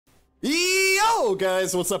Yo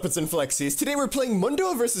guys, what's up? It's Inflexxius. Today we're playing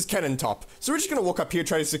Mundo versus Cannon top. So we're just gonna walk up here,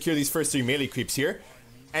 try to secure these first 3 melee creeps here.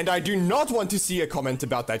 And I do not want to see a comment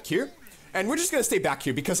about that Q. And we're just gonna stay back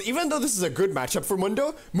here because even though this is a good matchup for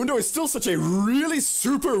Mundo, Mundo is still such a really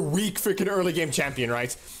super weak freaking early game champion,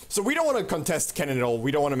 right? So we don't want to contest Cannon at all. We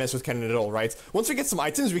don't want to mess with Cannon at all, right? Once we get some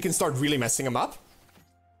items, we can start really messing him up.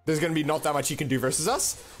 There's gonna be not that much he can do versus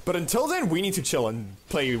us. But until then, we need to chill and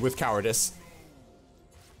play with cowardice.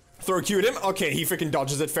 Throw a Q at him. Okay, he freaking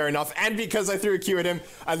dodges it, fair enough. And because I threw a Q at him,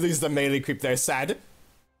 I lose the melee creep there. Sad.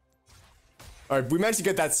 Alright, we managed to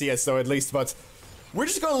get that CS though, at least, but we're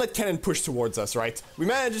just gonna let Cannon push towards us, right? We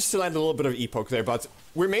managed to land a little bit of E-poke there, but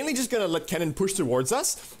we're mainly just gonna let Cannon push towards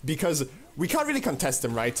us because we can't really contest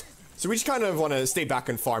him, right? So we just kind of want to stay back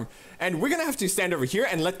and farm. And we're gonna have to stand over here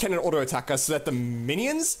and let Cannon auto-attack us so that the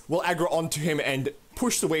minions will aggro onto him and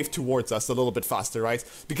push the wave towards us a little bit faster, right?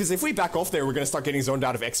 Because if we back off there, we're gonna start getting zoned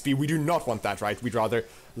out of XP. We do not want that, right? We'd rather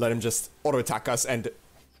let him just auto-attack us and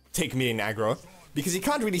take minion aggro. Because he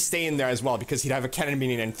can't really stay in there as well, because he'd have a cannon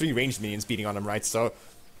minion and 3 ranged minions beating on him, right? So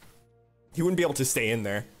he wouldn't be able to stay in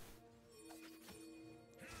there.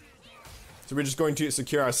 So we're just going to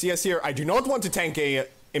secure our CS here. I do not want to tank a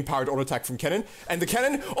empowered auto attack from Cannon. And the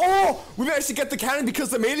Cannon, oh, we managed to get the Cannon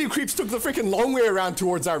because the melee creeps took the freaking long way around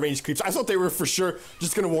towards our ranged creeps. I thought they were for sure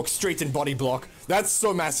just gonna walk straight in body block. That's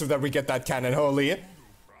so massive that we get that Cannon, holy.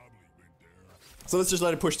 So let's just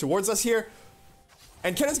let it push towards us here.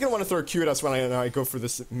 And Cannon's gonna want to throw a Q at us when I go for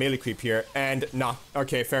this melee creep here. And nah,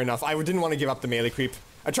 okay, fair enough. I didn't want to give up the melee creep.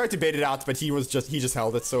 I tried to bait it out, but he just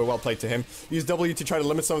held it, so well played to him. Use W to try to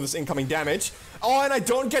limit some of this incoming damage. Oh, and I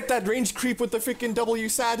don't get that ranged creep with the freaking W,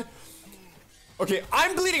 sad. Okay,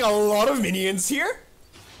 I'm bleeding a lot of minions here.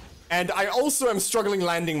 And I also am struggling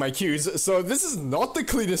landing my Qs, so this is not the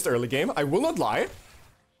cleanest early game, I will not lie.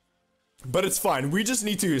 But it's fine, we just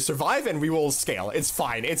need to survive and we will scale. It's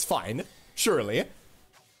fine, surely.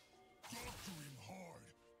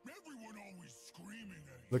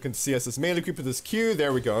 Looking to see us as melee creep with this Q.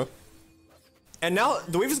 There we go. And now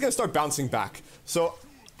the wave is going to start bouncing back. So,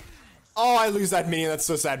 oh, I lose that minion. That's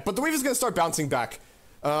so sad. But the wave is going to start bouncing back.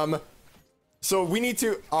 So we need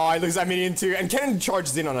to, oh, I lose that minion too. And Cannon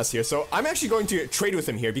charges in on us here. So I'm actually going to trade with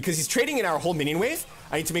him here because he's trading in our whole minion wave.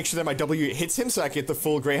 I need to make sure that my W hits him so I get the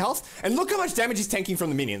full gray health. And look how much damage he's tanking from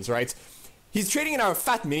the minions, right? He's trading in our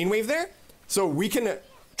fat minion wave there. So we can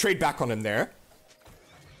trade back on him there.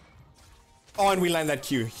 Oh, and we land that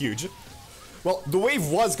Q. Huge. Well, the wave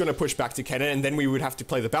was going to push back to Cannon, and then we would have to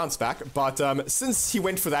play the bounce back. But since he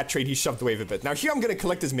went for that trade, he shoved the wave a bit. Now here I'm going to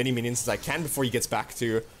collect as many minions as I can before he gets back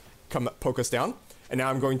to come poke us down. And now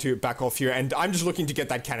I'm going to back off here, and I'm just looking to get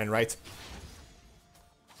that Cannon, right?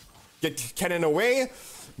 Get Cannon away.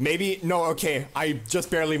 Maybe. No, okay. I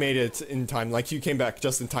just barely made it in time. Like, you came back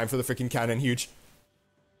just in time for the freaking Cannon. Huge.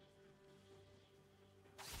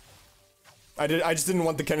 I just didn't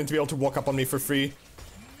want the Cannon to be able to walk up on me for free.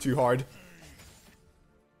 Too hard.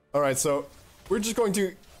 Alright, so we're just going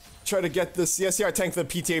to try to get this. Yes, yeah, I tanked the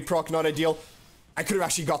PTA proc, not ideal. I could have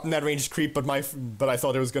actually gotten that ranged creep, but I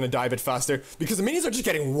thought it was going to die a bit faster. Because the minions are just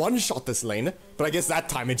getting one shot this lane. But I guess that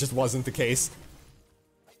time it just wasn't the case.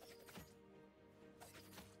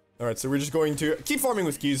 Alright, so we're just going to keep farming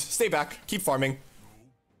with Qs. Stay back, keep farming.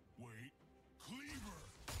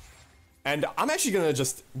 And I'm actually gonna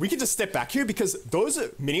we can just step back here because those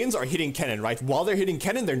minions are hitting Cannon, right? While they're hitting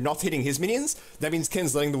Cannon, they're not hitting his minions. That means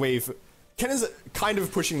Cannon's letting the wave, Cannon's kind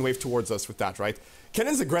of pushing the wave towards us with that, right?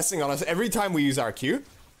 Cannon's aggressing on us every time we use our Q.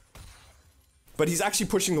 But he's actually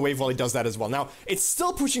pushing the wave while he does that as well. Now, it's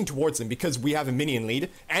still pushing towards him because we have a minion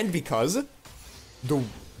lead and because the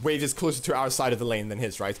wave is closer to our side of the lane than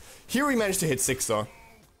his, right? Here we managed to hit 6 though.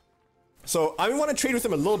 So I want to trade with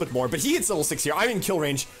him a little bit more, but he hits level 6 here. I'm in kill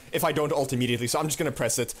range if I don't ult immediately, so I'm just going to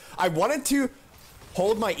press it. I wanted to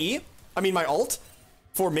hold my my ult,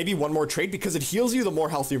 for maybe one more trade because it heals you the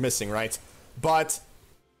more health you're missing, right? But,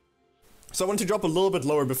 so I want to drop a little bit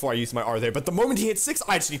lower before I use my R there, but the moment he hits 6,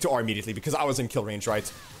 I just need to R immediately because I was in kill range, right?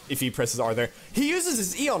 If he presses R there. He uses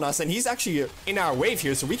his E on us and he's actually in our wave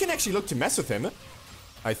here, so we can actually look to mess with him,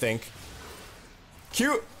 I think.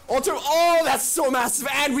 Q. Ultra, oh, that's so massive,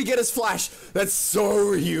 and we get his flash. That's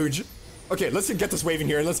so huge. Okay, let's get this wave in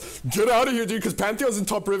here, and let's get out of here, dude, because Pantheon's in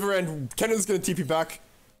top river, and Cannon's gonna TP back.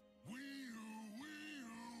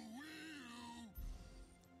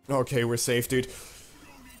 Okay, we're safe, dude.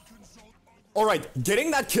 Alright,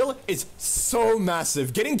 getting that kill is so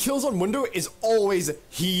massive. Getting kills on Mundo is always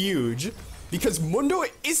huge. Because Mundo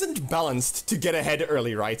isn't balanced to get ahead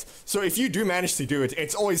early, right? So if you do manage to do it,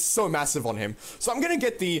 it's always so massive on him. So I'm gonna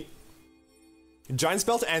get the Giant's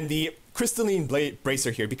Belt and the Crystalline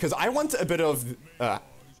Bracer here, because I want a bit of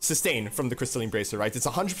sustain from the Crystalline Bracer, right? It's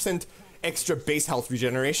 100% extra base health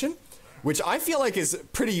regeneration, which I feel like is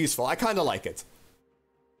pretty useful. I kind of like it.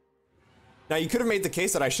 Now, you could have made the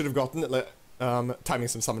case that I should have gotten timing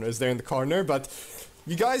some summoners there in the corner, but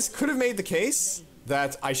you guys could have made the case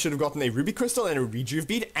that I should have gotten a Ruby Crystal and a Rejuve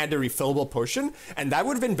Bead and a refillable potion, and that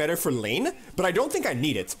would have been better for lane, but I don't think I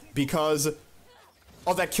need it, because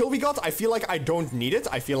of that kill we got. I feel like I don't need it.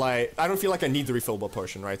 I don't feel like I need the refillable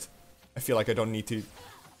potion, right? I feel like I don't need to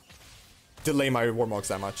delay my Warmogs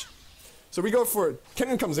that much. So we go for...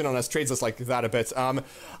 Kennen comes in on us, trades us like that a bit.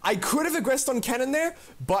 I could have aggressed on Kennen there,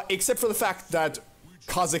 but except for the fact that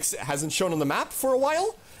Kha'Zix hasn't shown on the map for a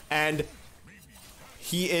while, and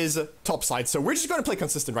he is topside. So we're just going to play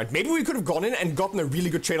consistent, right? Maybe we could have gone in and gotten a really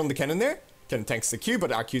good trade on the Kennen there. Kennen tanks the Q,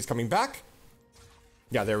 but our Q is coming back.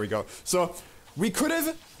 Yeah, there we go. So we could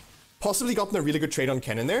have possibly gotten a really good trade on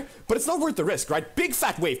Kennen there, but it's not worth the risk, right? Big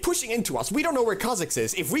fat wave pushing into us. We don't know where Kha'Zix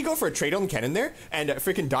is. If we go for a trade on Kennen there and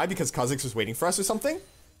freaking die because Kha'Zix was waiting for us or something,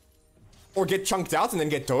 or get chunked out and then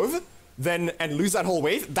get dove, then and lose that whole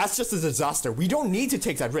wave, that's just a disaster. We don't need to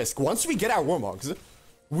take that risk. Once we get our Warmogs,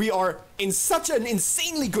 we are in such an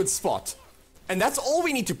insanely good spot. And that's all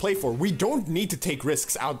we need to play for. We don't need to take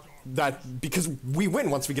risks out that because we win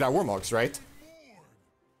once we get our Warmogs, right?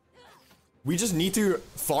 We just need to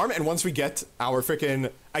farm, and once we get our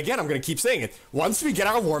freaking... Again, I'm going to keep saying it. Once we get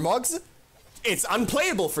our Warmogs, it's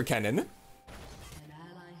unplayable for Kennen.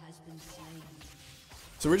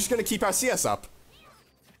 So we're just going to keep our CS up.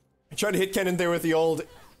 I tried to hit Kennen there with the old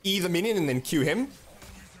E the minion and then Q him.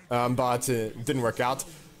 But it didn't work out.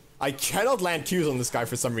 I cannot land Qs on this guy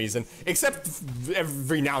for some reason. Except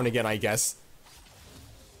every now and again, I guess.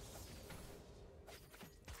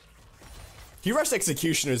 He rushed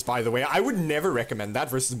Executioners, by the way. I would never recommend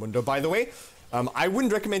that versus Mundo, by the way. I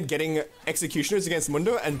wouldn't recommend getting Executioners against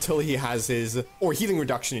Mundo until he has his... Or healing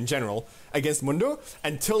reduction in general against Mundo.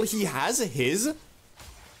 Until he has his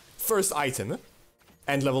first item.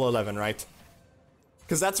 And level 11, right?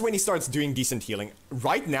 Because that's when he starts doing decent healing.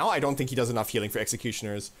 Right now, I don't think he does enough healing for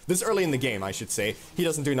Executioners. This early in the game, I should say. He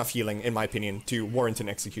doesn't do enough healing, in my opinion, to warrant an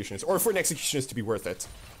Executioners. Or for an Executioners to be worth it.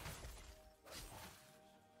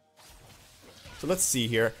 So let's see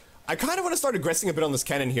here. I kind of want to start aggressing a bit on this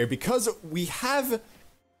Kennen here because we have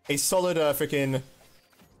a solid freaking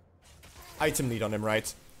item lead on him,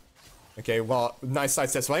 right? Okay, well, nice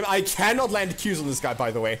sidestep flame. I cannot land Qs on this guy, by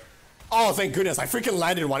the way. Oh, thank goodness, I freaking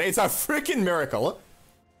landed one. It's a freaking miracle.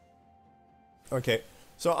 Okay,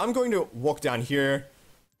 so I'm going to walk down here,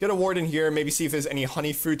 get a ward in here, maybe see if there's any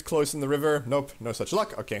honey fruit close in the river. Nope, no such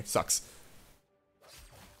luck. Okay, sucks.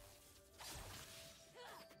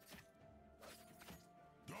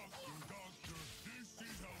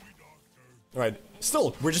 Alright,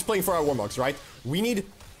 still, we're just playing for our Warmogs, right? We need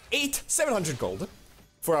 700 gold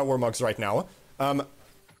for our Warmogs right now.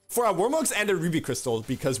 For our Warmogs and a Ruby Crystal,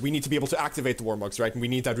 because we need to be able to activate the Warmogs, right? And we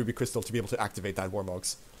need that Ruby Crystal to be able to activate that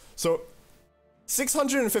Warmogs. So,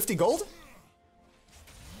 650 gold.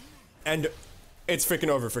 And it's freaking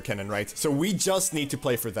over for Kennen, right? So we just need to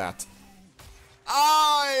play for that.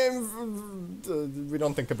 We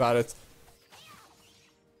don't think about it.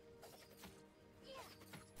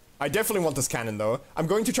 I definitely want this cannon, though. I'm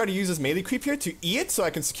going to try to use this melee creep here to E it so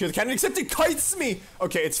I can secure the cannon, except it kites me!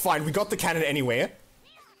 Okay, it's fine. We got the cannon anyway.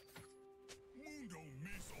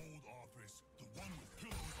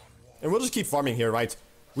 And we'll just keep farming here, right?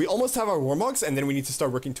 We almost have our Warmogs, and then we need to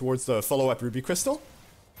start working towards the follow-up Ruby Crystal.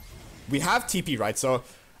 We have TP, right? So,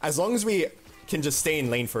 as long as we can just stay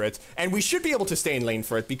in lane for it, and we should be able to stay in lane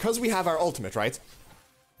for it because we have our ultimate, right?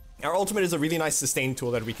 Our ultimate is a really nice sustain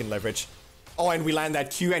tool that we can leverage. Oh, and we land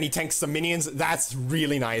that Q and he tanks some minions. That's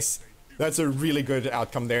really nice. That's a really good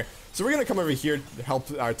outcome there. So we're going to come over here to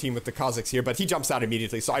help our team with the Kha'Zix here, but he jumps out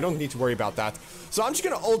immediately, so I don't need to worry about that. So I'm just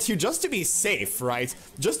going to ult you just to be safe, right?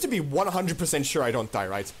 Just to be 100% sure I don't die,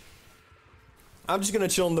 right? I'm just going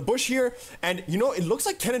to chill in the bush here, and you know, it looks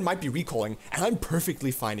like Kennen might be recalling, and I'm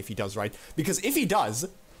perfectly fine if he does, right? Because if he does,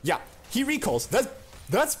 yeah, he recalls.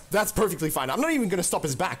 That's perfectly fine. I'm not even going to stop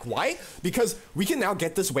his back. Why? Because we can now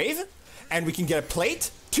get this wave, and we can get a plate,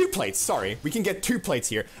 2 plates, sorry. We can get 2 plates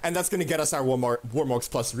here, and that's gonna get us our Warmogs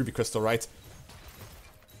plus Ruby Crystal, right?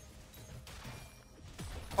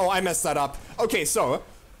 Oh, I messed that up. Okay, so,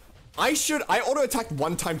 I auto-attacked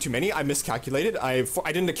 1 time too many. I miscalculated. I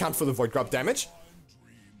didn't account for the Void Grub damage.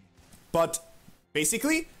 But,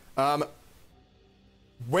 basically,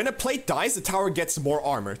 when a plate dies, the tower gets more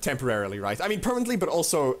armor, temporarily, right? I mean, permanently, but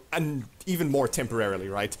also, and even more temporarily,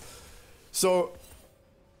 right? So,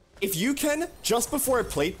 if you can, just before a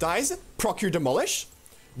plate dies, proc your demolish,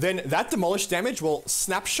 then that demolish damage will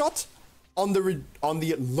snapshot on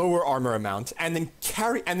the lower armor amount, and then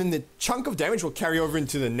the chunk of damage will carry over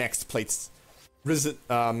into the next plate's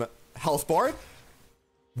health bar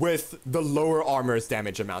with the lower armor's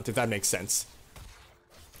damage amount, if that makes sense.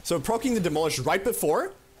 So proccing the demolish right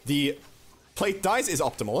before the plate dies is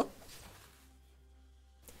optimal.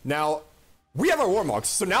 Now, we have our Warmogs,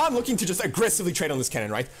 so now I'm looking to just aggressively trade on this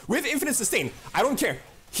cannon, right? We have infinite sustain. I don't care.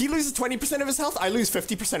 He loses 20% of his health, I lose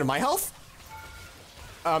 50% of my health.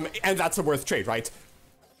 And that's a worth trade, right?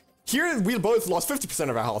 Here, we both lost 50%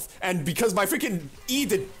 of our health, and because my freaking E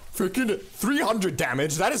did freaking 300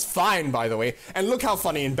 damage, that is fine, by the way. And look how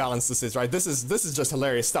funny and balanced this is, right? This is just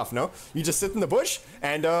hilarious stuff, no? You just sit in the bush,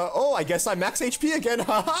 and, oh, I guess I'm max HP again,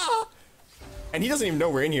 haha! And he doesn't even know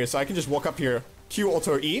we're in here, so I can just walk up here, Q,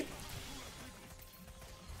 Auto, E.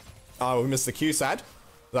 Oh, we missed the Q, sad.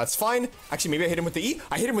 That's fine. Actually, maybe I hit him with the E.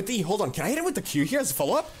 I hit him with the E. Hold on, can I hit him with the Q here as a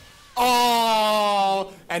follow-up?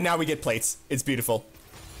 Oh! And now we get plates. It's beautiful.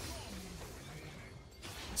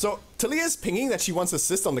 So, Talia's pinging that she wants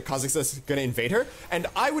assist on the Kazakhs that's gonna invade her, and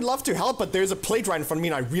I would love to help, but there's a plate right in front of me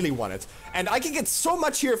and I really want it. And I can get so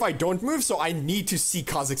much here if I don't move, so I need to see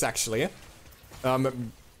Kazakhs actually.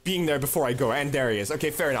 Being there before I go, and there he is. Okay,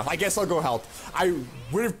 fair enough. I guess I'll go help. I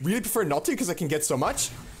would really prefer not to, because I can get so much.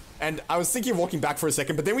 And I was thinking of walking back for a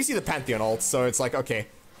second, but then we see the Pantheon ult, so it's like, okay.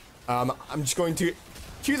 I'm just going to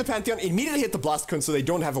cue the Pantheon, immediately hit the Blast Cone so they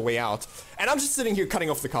don't have a way out. And I'm just sitting here cutting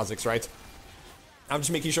off the Kazakhs, right? I'm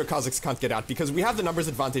just making sure Kazakhs can't get out, because we have the numbers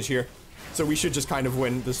advantage here. So we should just kind of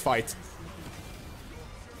win this fight.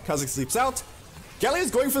 Kazakh sleeps out. Galio's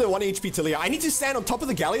going for the 1 HP Talia. I need to stand on top of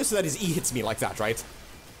the Galio so that his E hits me like that, right?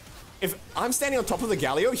 If I'm standing on top of the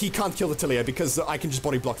Galio, he can't kill the Talia because I can just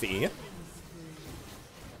body block the E.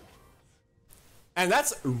 And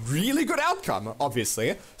that's a really good outcome,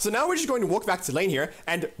 obviously. So now we're just going to walk back to lane here,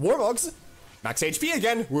 and Warmogs, max HP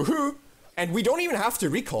again, woohoo! And we don't even have to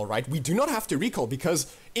recall, right? We do not have to recall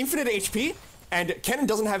because infinite HP, and Kennen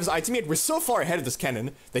doesn't have his item yet. We're so far ahead of this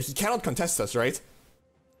Kennen that he cannot contest us, right?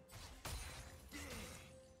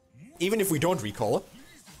 Even if we don't recall.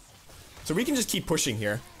 So we can just keep pushing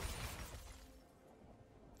here.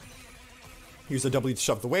 Use a W to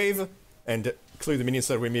shove the wave, and clear the minions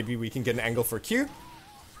so that maybe we can get an angle for Q.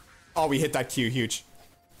 Oh, we hit that Q, huge.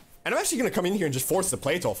 And I'm actually going to come in here and just force the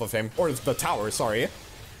plate off of him. Or the tower, sorry.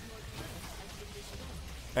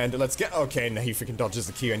 And let's get... Okay, now he freaking dodges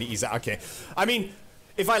the Q and he's out. Okay. I mean,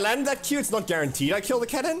 if I land that Q, it's not guaranteed I kill the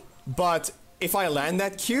cannon. But if I land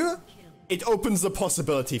that Q, it opens the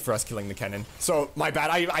possibility for us killing the cannon. So, my bad.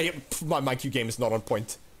 My Q game is not on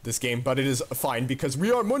point this game, but it is fine because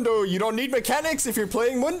we are Mundo. You don't need mechanics if you're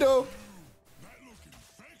playing Mundo.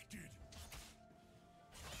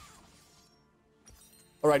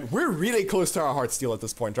 Alright, we're really close to our Heartsteel at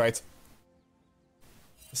this point, right?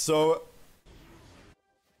 So...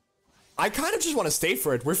 I kind of just want to stay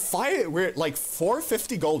for it. We're like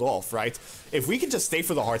 450 gold off, right? If we can just stay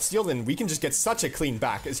for the Heartsteel, then we can just get such a clean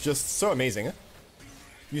back. It's just so amazing.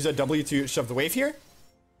 Use that W to shove the wave here.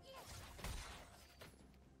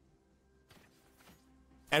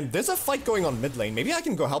 And there's a fight going on mid lane. Maybe I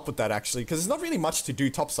can go help with that, actually, because there's not really much to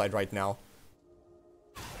do topside right now.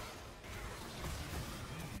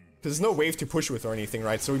 There's no wave to push with or anything,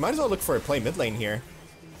 right? So we might as well look for a play mid lane here.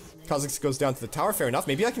 Kha'Zix goes down to the tower, fair enough.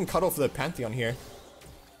 Maybe I can cut off the Pantheon here.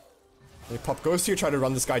 They pop Ghost here, try to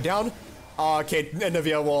run this guy down. Okay,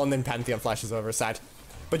 Navia wall, and then Pantheon flashes over, sad.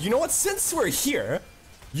 But you know what? Since we're here,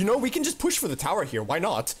 you know, we can just push for the tower here. Why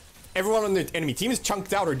not? Everyone on the enemy team is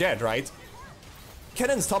chunked out or dead, right?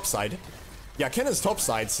 Kennen's topside. Yeah, Kennen's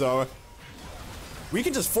topside, so... we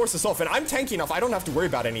can just force this off, and I'm tanky enough, I don't have to worry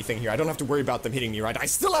about anything here. I don't have to worry about them hitting me, right? I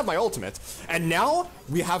still have my ultimate. And now,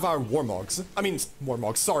 we have our Warmogs. I mean,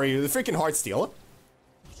 Warmogs, sorry, the freaking Heartsteel.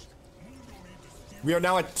 We are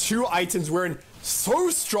now at 2 items. We're in so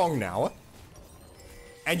strong now.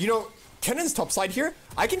 And you know, Kennen's topside here,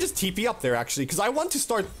 I can just TP up there, actually, because I want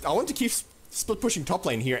to keep split pushing top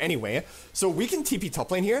lane here anyway. So we can TP top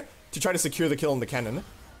lane here to try to secure the kill on the cannon.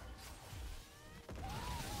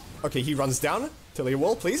 Okay, he runs down. Talia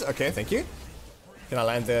wall, please. Okay, thank you. Can I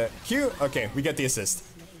land the Q? Okay, we get the assist.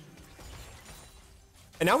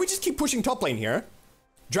 And now we just keep pushing top lane here.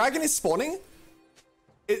 Dragon is spawning.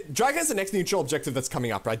 Dragon is the next neutral objective that's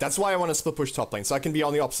coming up, right? That's why I want to split push top lane, so I can be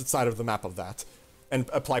on the opposite side of the map of that. And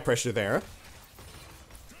apply pressure there.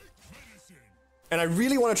 And I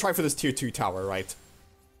really want to try for this tier 2 tower, right?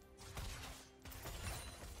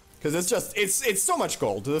 Because it's just, it's so much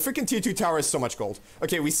gold. The freaking tier 2 tower is so much gold.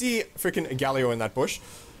 Okay, we see freaking Galio in that bush.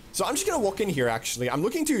 So I'm just gonna walk in here, actually. I'm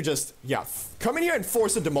looking to just, yeah, come in here and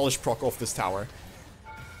force a Demolish proc off this tower.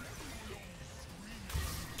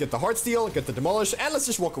 Get the Heartsteel, get the Demolish, and let's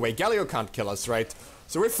just walk away. Galio can't kill us, right?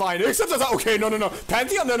 So we're fine. Except that, okay, no.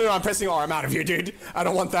 Pantheon, no, I'm pressing R. I'm out of here, dude. I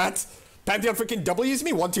don't want that. Pantheon freaking W's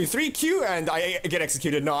me. 1, 2, 3, Q, and I get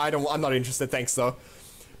executed. No, I'm not interested, thanks, though.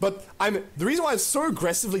 But the reason why I'm so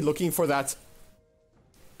aggressively looking for that...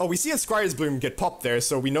 Oh, we see a Scryer's Bloom get popped there,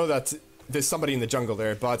 so we know that there's somebody in the jungle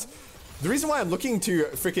there, but the reason why I'm looking to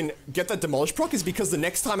freaking get that Demolish proc is because the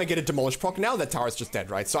next time I get a Demolish proc, now that tower's just dead,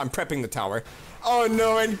 right? So I'm prepping the tower. Oh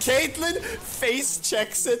no, and Caitlyn face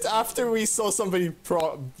checks it after we saw somebody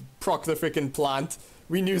proc the freaking plant.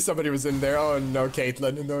 We knew somebody was in there. Oh no,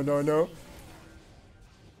 Caitlyn, no.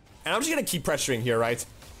 And I'm just gonna keep pressuring here, right?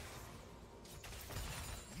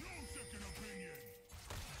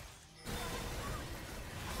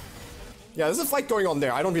 Yeah, there's a fight going on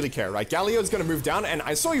there. I don't really care, right? Galio's gonna move down, and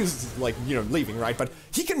I saw he was, like, you know, leaving, right? But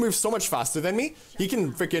he can move so much faster than me. He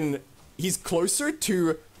can freaking... He's closer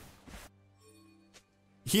to...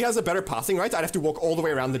 He has a better pathing, right? I'd have to walk all the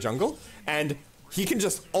way around the jungle, and he can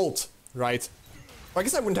just ult, right? Well, I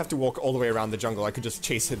guess I wouldn't have to walk all the way around the jungle. I could just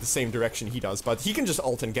chase it the same direction he does, but he can just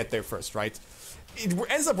ult and get there first, right? It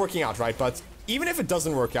ends up working out, right? But even if it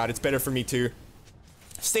doesn't work out, it's better for me to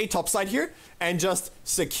stay topside here and just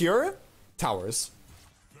secure... towers,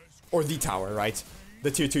 or the tower, right? The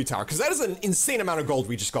tier 2 tower, because that is an insane amount of gold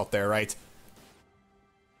we just got there, right?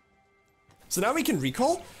 So now we can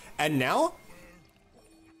recall, and now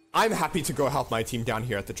I'm happy to go help my team down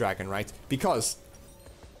here at the dragon, right? Because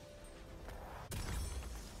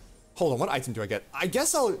hold on, what item do I get? I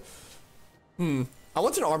guess I'll I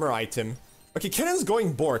want an armor item. Okay, Kennen's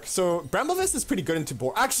going Bork, so Bramble Vest is pretty good into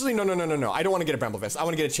Bork. Actually, no. I don't want to get a Bramble Vest. I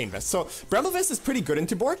want to get a Chain Vest. So Bramble Vest is pretty good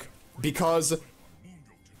into Bork, because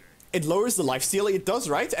it lowers the lifesteal it does,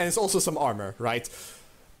 right? And it's also some armor, right?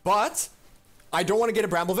 But I don't want to get a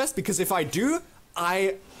Bramble Vest, because if I do,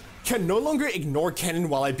 I can no longer ignore Kennen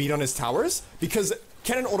while I beat on his towers, because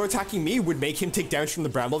Kennen auto-attacking me would make him take damage from the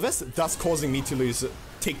Bramble Vest, thus causing me to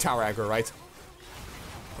take tower aggro, right?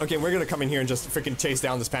 Okay, we're gonna come in here and just freaking chase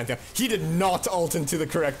down this Pantheon. He did not ult into the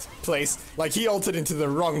correct place. Like, he ulted into the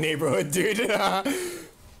wrong neighborhood, dude.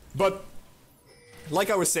 But like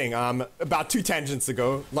I was saying, about 2 tangents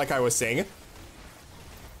ago, like I was saying,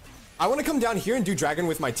 I want to come down here and do dragon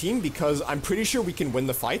with my team because I'm pretty sure we can win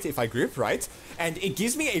the fight if I group, right? And it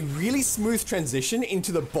gives me a really smooth transition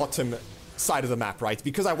into the bottom side of the map, right?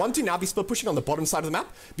 Because I want to now be split pushing on the bottom side of the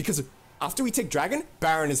map, because after we take dragon,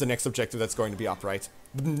 Baron is the next objective that's going to be up, right?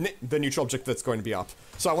 The neutral objective that's going to be up.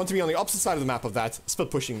 So I want to be on the opposite side of the map of that,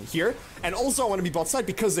 split pushing here. And also I want to be bot side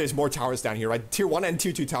because there's more towers down here, right? Tier 1 and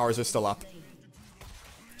tier 2 towers are still up.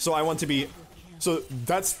 So I want to be... So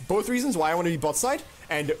that's both reasons why I want to be bot side.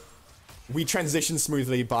 And we transition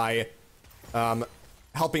smoothly by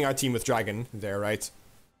helping our team with dragon there, right?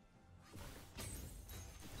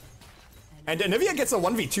 And Anivia gets a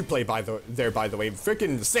 1v2 play by the way.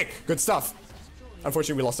 Freaking sick. Good stuff.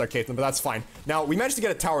 Unfortunately, we lost our Caitlyn, but that's fine. Now, we managed to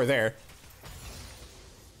get a tower there.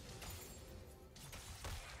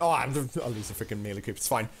 Oh, I'll lose the freaking melee creep. It's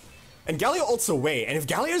fine. And Galio ults away. And if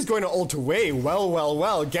Galio is going to ult away,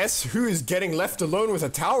 well, guess who's getting left alone with a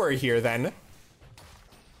tower here, then?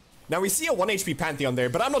 Now, we see a 1 HP Pantheon there,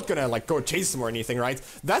 but I'm not gonna, like, go chase him or anything, right?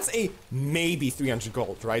 That's a maybe 300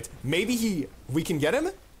 gold, right? Maybe we can get him,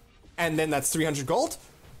 and then that's 300 gold.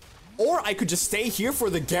 Or I could just stay here for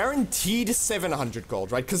the guaranteed 700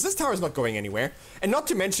 gold, right? Because this tower is not going anywhere. And not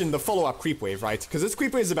to mention the follow-up creep wave, right? Because this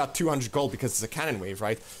creep wave is about 200 gold because it's a cannon wave,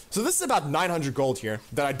 right? So this is about 900 gold here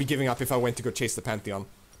that I'd be giving up if I went to go chase the Pantheon.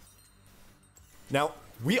 Now,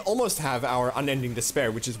 we almost have our Unending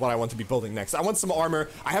Despair, which is what I want to be building next. I want some armor.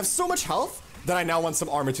 I have so much health that I now want some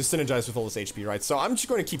armor to synergize with all this HP, right? So I'm just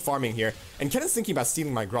going to keep farming here. And Kennen's thinking about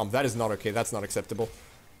stealing my Grom. That is not okay. That's not acceptable.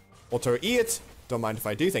 Auto E it. Don't mind if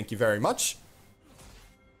I do, thank you very much.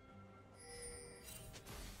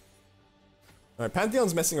 Alright,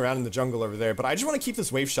 Pantheon's messing around in the jungle over there, but I just want to keep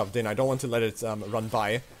this wave shoved in. I don't want to let it run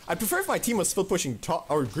by. I'd prefer if my team was split pushing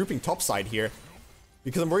top, or grouping topside here,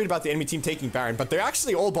 because I'm worried about the enemy team taking Baron, but they're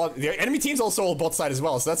actually all bot. The enemy team's also all bot side as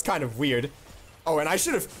well, so that's kind of weird. Oh, and I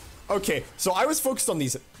should have... Okay, so I was focused on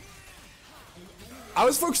these... I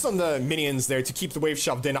was focused on the minions there to keep the wave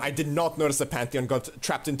shoved in. I did not notice that Pantheon got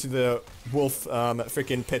trapped into the wolf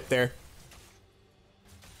freaking pit there.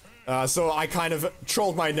 So I kind of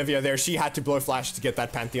trolled my Nivea there. She had to blow flash to get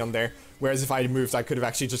that Pantheon there. Whereas if I had moved, I could have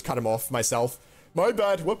actually just cut him off myself. My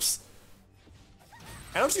bad, whoops.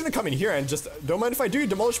 And I'm just gonna come in here and just, don't mind if I do,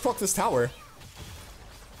 demolish proc this tower.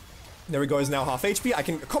 There we go, he's now half HP. I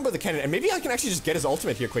can combo the cannon, and maybe I can actually just get his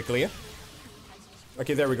ultimate here quickly.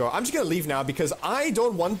 Okay, there we go. I'm just gonna leave now because I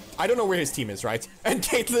don't know where his team is, right? And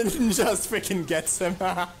Caitlyn just freaking gets him.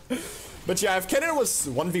 But yeah, if Kennen was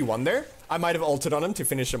 1v1 there, I might have ulted on him to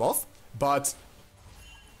finish him off. But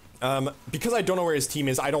because I don't know where his team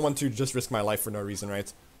is, I don't want to just risk my life for no reason,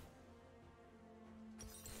 right?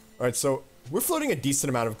 Alright, so we're floating a decent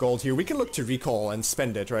amount of gold here. We can look to recall and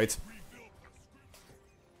spend it, right?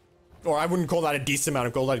 Or I wouldn't call that a decent amount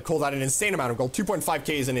of gold. I'd call that an insane amount of gold.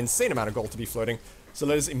 2.5k is an insane amount of gold to be floating. So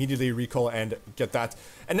let us immediately recall and get that.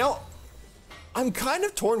 And now, I'm kind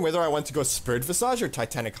of torn whether I want to go Spirit Visage or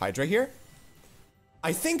Titanic Hydra here.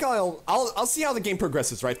 I think I'll see how the game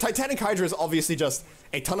progresses, right? Titanic Hydra is obviously just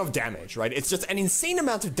a ton of damage, right? It's just an insane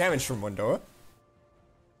amount of damage from Mundo.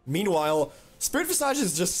 Meanwhile, Spirit Visage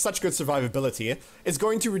is just such good survivability. It's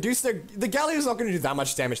going to reduce the Galio is not going to do that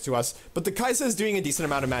much damage to us, but the Kai'Sa is doing a decent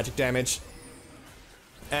amount of magic damage.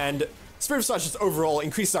 And Spirit Visage just overall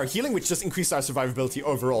increases our healing, which just increases our survivability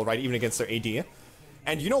overall, right? Even against their AD.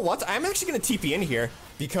 And you know what? I'm actually going to TP in here,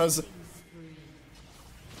 because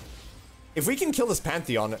if we can kill this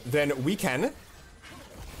Pantheon, then we can...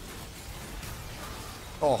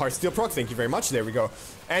 Oh, Heartsteel proc, thank you very much. There we go.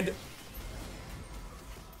 And...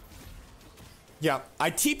 yeah,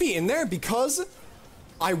 I TP in there because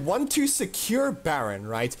I want to secure Baron,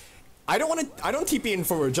 right? I don't TP in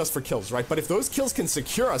for just for kills, right? But if those kills can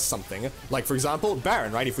secure us something, like for example,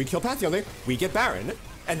 Baron, right? If we kill Pantheon there, we get Baron.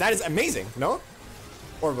 And that is amazing, no?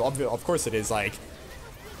 Or of course it is, like...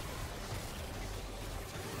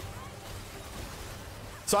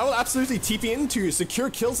 So I will absolutely TP in to secure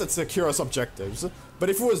kills that secure us objectives. But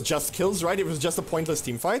if it was just kills, right? If it was just a pointless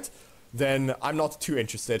team fight, then I'm not too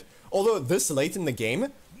interested. Although this late in the game,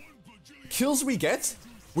 kills we get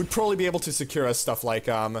would probably be able to secure us stuff like,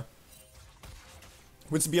 would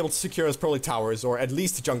be able to secure us probably towers or at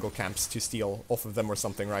least jungle camps to steal off of them or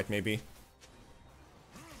something, right? Maybe.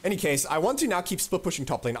 Any case, I want to now keep split pushing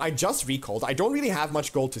top lane. I just recalled. I don't really have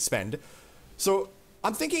much gold to spend. So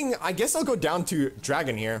I'm thinking, I guess I'll go down to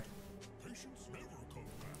Dragon here.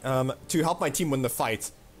 To help my team win the fight.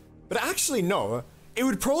 But actually, no. It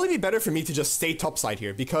would probably be better for me to just stay topside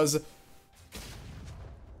here, because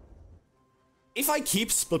if I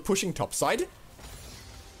keep split pushing topside,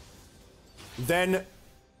 then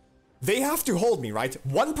they have to hold me, right?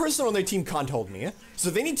 One person on their team can't hold me, so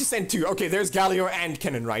they need to send two. Okay, there's Galio and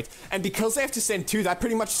Kennen, right? And because they have to send two, that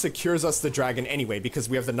pretty much secures us the dragon anyway, because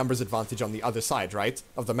we have the numbers advantage on the other side, right?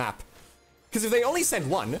 Of the map. Because if they only send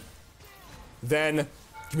one, then...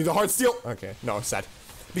 give me the Heartsteel! Okay, no, sad.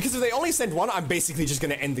 Because if they only send one, I'm basically just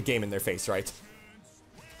gonna end the game in their face, right?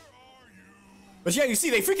 But yeah, you see,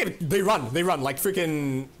 they run like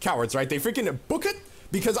freaking cowards, right? They freaking book it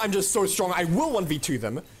because I'm just so strong. I will 1v2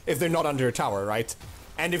 them if they're not under a tower, right?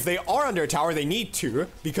 And if they are under a tower, they need to,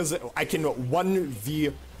 because I can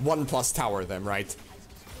 1v1 plus tower them, right?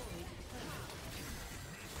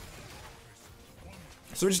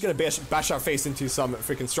 So we're just gonna bash our face into some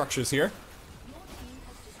freaking structures here.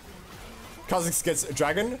 Kha'Zix gets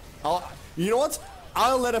Dragon. You know what?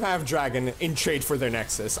 I'll let him have Dragon in trade for their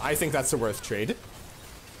Nexus. I think that's a worth trade.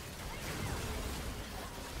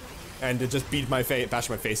 And to just bash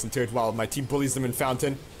my face into it while my team bullies them in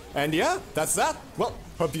Fountain. And yeah, that's that. Well,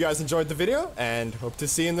 hope you guys enjoyed the video, and hope to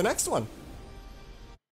see you in the next one.